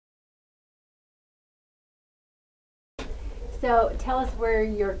So tell us where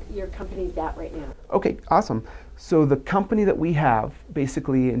your company's at right now. Okay, awesome. So the company that we have,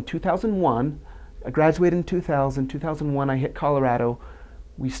 basically in 2001, I graduated in 2000, 2001 I hit Colorado,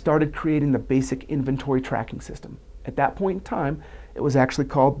 we started creating the basic inventory tracking system. At that point in time, it was actually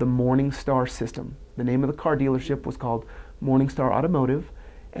called the Morningstar system. The name of the car dealership was called Morningstar Automotive,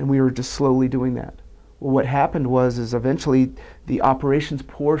 and we were just slowly doing that. Well, what happened is eventually the operations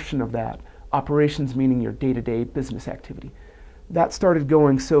portion of that, operations meaning your day-to-day business activity, that started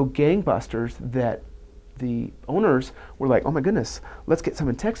going so gangbusters that the owners were like, oh my goodness, let's get some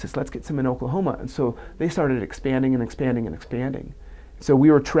in Texas, let's get some in Oklahoma. And so they started expanding and expanding and expanding. So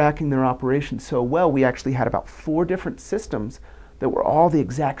we were tracking their operations so well, we actually had about 4 different systems that were all the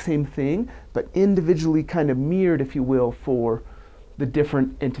exact same thing, but individually kind of mirrored, if you will, for the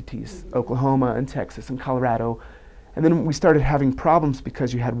different entities, Oklahoma and Texas and Colorado. And then we started having problems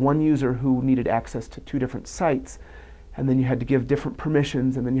because you had one user who needed access to 2 different sites, and then you had to give different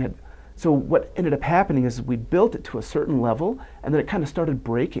permissions, and then you had, so what ended up happening is we built it to a certain level, and then it kind of started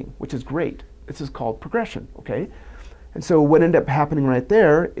breaking, which is great. This is called progression, okay? And so what ended up happening right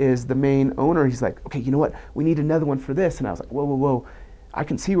there is the main owner, he's like, okay, you know what, we need another one for this. And I was like, whoa, whoa, whoa, I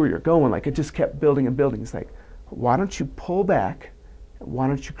can see where you're going. Like, it just kept building and building. He's like, why don't you pull back? Why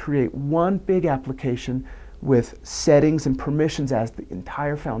don't you create one big application with settings and permissions as the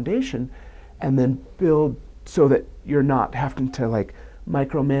entire foundation, and then build so that you're not having to like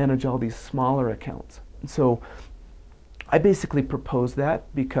micromanage all these smaller accounts. And so I basically proposed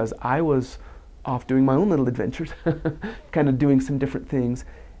that because I was off doing my own little adventures, kind of doing some different things.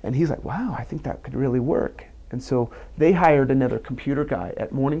 And he's like, wow, I think that could really work. And so they hired another computer guy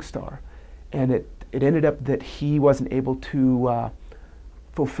at Morningstar. And it ended up that he wasn't able to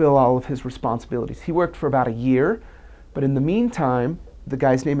fulfill all of his responsibilities. He worked for about a year, but in the meantime, the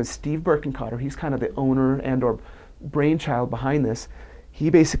guy's name is Steve Birkencotter. He's kind of the owner and or brainchild behind this. He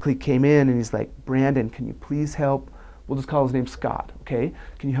basically came in and he's like, Brandon, can you please help? We'll just call his name Scott, okay?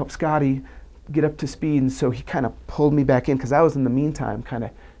 Can you help Scotty get up to speed? And so he kind of pulled me back in because I was in the meantime kind of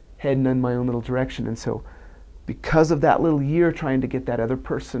heading in my own little direction. And so because of that little year trying to get that other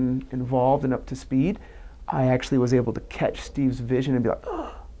person involved and up to speed, I actually was able to catch Steve's vision and be like,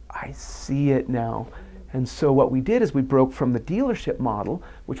 oh, I see it now. And so what we did is we broke from the dealership model,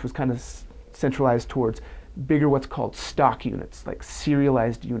 which was kind of centralized towards bigger what's called stock units, like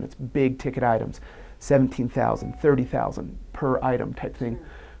serialized units, big ticket items, 17,000, 30,000 per item type thing,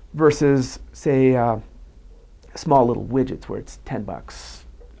 versus say small little widgets where it's $10,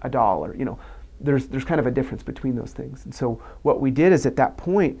 $1, you know, there's kind of a difference between those things. And so what we did is at that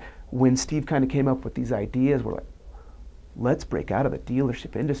point, when Steve kind of came up with these ideas, we're like, let's break out of the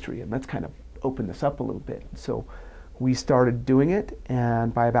dealership industry and let's kind of open this up a little bit. So we started doing it,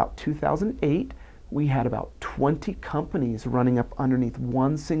 and by about 2008, we had about 20 companies running up underneath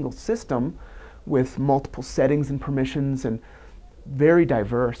one single system with multiple settings and permissions, and very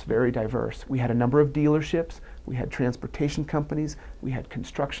diverse, very diverse. We had a number of dealerships, we had transportation companies, we had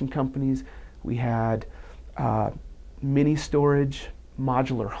construction companies, we had mini storage,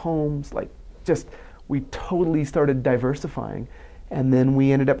 modular homes, like just, we totally started diversifying. And then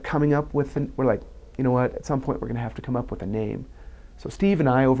we ended up coming up with, we're like, you know what, at some point we're gonna have to come up with a name. So Steve and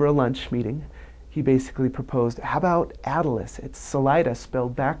I, over a lunch meeting, he basically proposed, how about Adilas? It's Salida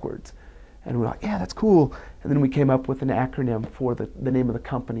spelled backwards. And we're like, yeah, that's cool. And then we came up with an acronym for the name of the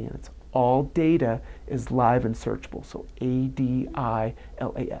company, and it's All Data is Live and Searchable, so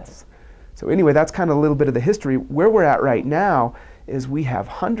ADILAS. So anyway, that's kind of a little bit of the history. Where we're at right now is we have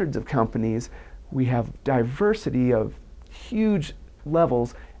hundreds of companies, we have diversity of huge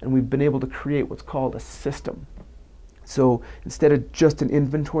levels, and we've been able to create what's called a system. So instead of just an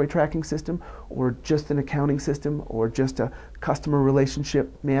inventory tracking system, or just an accounting system, or just a customer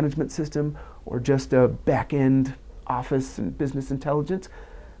relationship management system, or just a back-end office and business intelligence,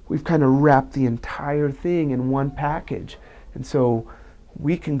 we've kind of wrapped the entire thing in one package. And so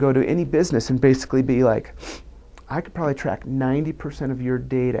we can go to any business and basically be like, I could probably track 90% of your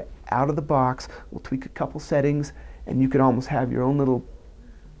data out of the box. We'll tweak a couple settings, and you could almost have your own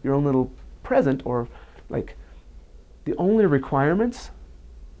little present, or like the only requirements,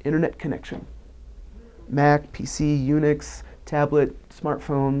 internet connection. Mac, PC, Unix, tablet,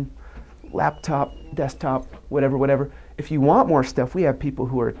 smartphone, laptop, desktop, whatever. If you want more stuff, we have people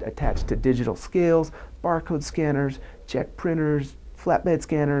who are attached to digital scales, barcode scanners, check printers, flatbed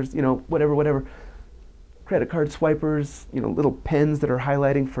scanners, you know, whatever. Credit card swipers, you know, little pens that are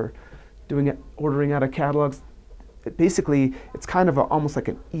highlighting for doing it, ordering out of catalogs. Basically, it's kind of almost like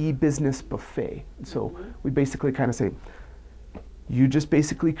an e-business buffet. So we basically kind of say, you just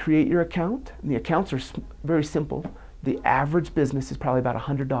basically create your account, and the accounts are very simple. The average business is probably about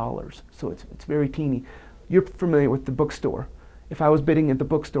 $100, so it's very teeny. You're familiar with the bookstore. If I was bidding at the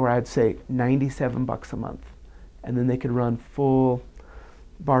bookstore, I'd say $97 a month, and then they could run full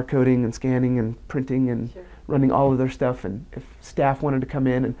barcoding and scanning and printing and Sure. running all of their stuff. And if staff wanted to come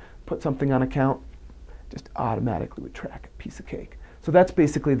in and put something on account, just automatically would track a piece of cake. So that's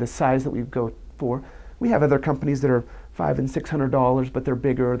basically the size that we go for. We have other companies that are $500 and $600, but they're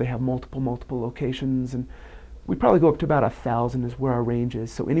bigger. They have multiple locations, and we probably go up to about 1,000 is where our range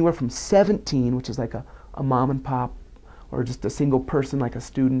is. So anywhere from 17, which is like a mom and pop, or just a single person like a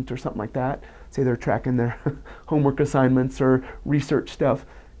student or something like that. Say they're tracking their homework assignments or research stuff.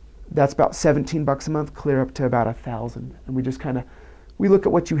 That's about $17 a month, clear up to about 1,000. And we just we look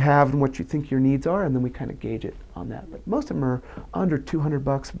at what you have and what you think your needs are, and then we kind of gauge it on that. But most of them are under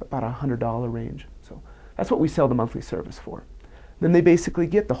 $200, about $100 range. So that's what we sell the monthly service for. Then they basically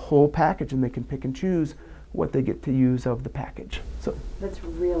get the whole package, and they can pick and choose what they get to use of the package. So That's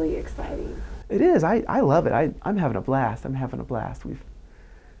really exciting. it is. I love it. I'm having a blast. I'm having a blast.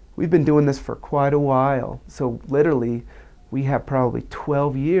 We've been doing this for quite a while. So literally, we have probably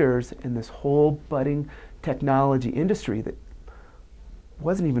 12 years in this whole budding technology industry that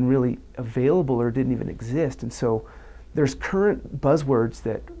wasn't even really available or didn't even exist. And so there's current buzzwords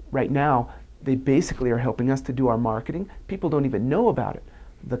that right now, they basically are helping us to do our marketing. People don't even know about it.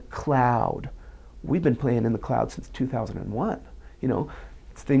 The cloud. We've been playing in the cloud since 2001. You know,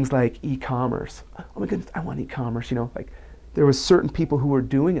 it's things like e-commerce. Oh my goodness, I want e-commerce. You know, like there was certain people who were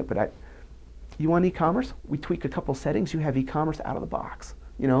doing it, but you want e-commerce? We tweak a couple settings, you have e-commerce out of the box.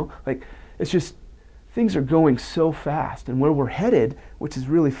 You know, like it's just, things are going so fast, and where we're headed, which is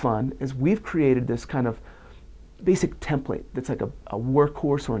really fun, is we've created this kind of basic template that's like a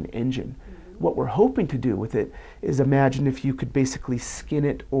workhorse or an engine. What we're hoping to do with it is imagine if you could basically skin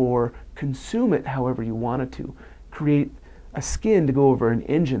it or consume it however you wanted to. Create a skin to go over an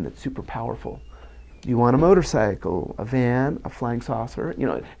engine that's super powerful. You want a motorcycle, a van, a flying saucer, you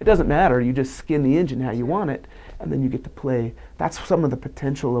know, it doesn't matter, you just skin the engine how you want it, and then you get to play. That's some of the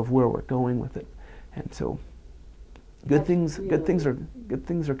potential of where we're going with it. And so good things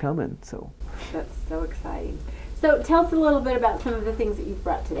are coming. So That's so exciting. So tell us a little bit about some of the things that you've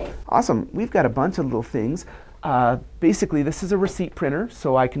brought today. Awesome. We've got a bunch of little things. Basically, this is a receipt printer,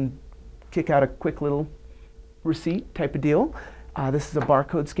 so I can kick out a quick little receipt type of deal. This is a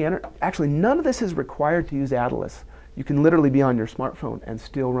barcode scanner. Actually, none of this is required to use Adilas. You can literally be on your smartphone and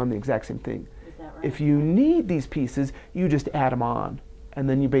still run the exact same thing. Is that right? If you need these pieces, you just add them on. And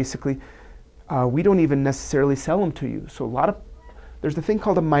then you basically, we don't even necessarily sell them to you. So there's the thing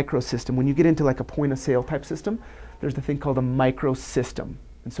called a micro system. When you get into like a point of sale type system, there's the thing called a micro system.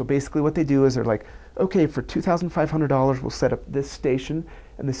 And so basically what they do is they're like, okay, for $2,500 we'll set up this station,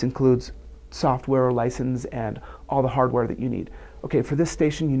 and this includes software or license and all the hardware that you need. Okay, for this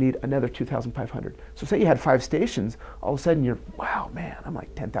station you need another $2,500. So say you had 5 stations, all of a sudden you're, wow, man, I'm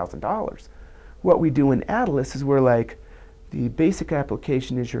like $10,000. What we do in Adilas is we're like, the basic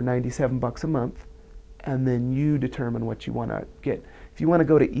application is your $97 a month, and then you determine what you want to get. If you want to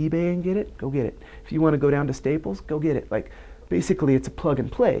go to eBay and get it, go get it. If you want to go down to Staples, go get it. Like, basically it's a plug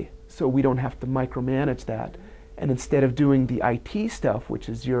and play, so we don't have to micromanage that. And instead of doing the IT stuff, which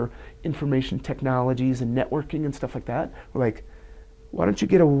is your information technologies and networking and stuff like that, we're like, why don't you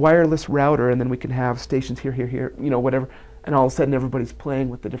get a wireless router, and then we can have stations here, you know, whatever. And all of a sudden everybody's playing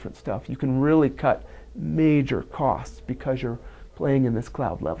with the different stuff. You can really cut major costs because you're playing in this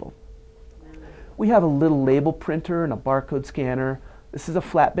cloud level. We have a little label printer and a barcode scanner. This is a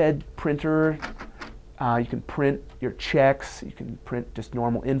flatbed printer. You can print your checks. You can print just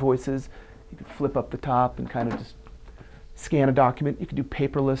normal invoices. You can flip up the top and kind of just scan a document. You can do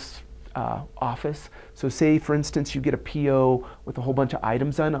paperless office. So say, for instance, you get a PO with a whole bunch of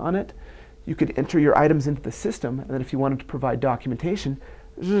items on it. You could enter your items into the system, and then if you wanted to provide documentation,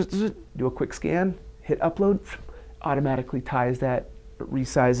 do a quick scan, hit upload, automatically ties that,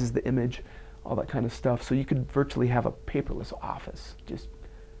 resizes the image, all that kind of stuff. So you could virtually have a paperless office just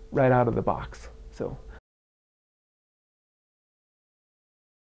right out of the box. So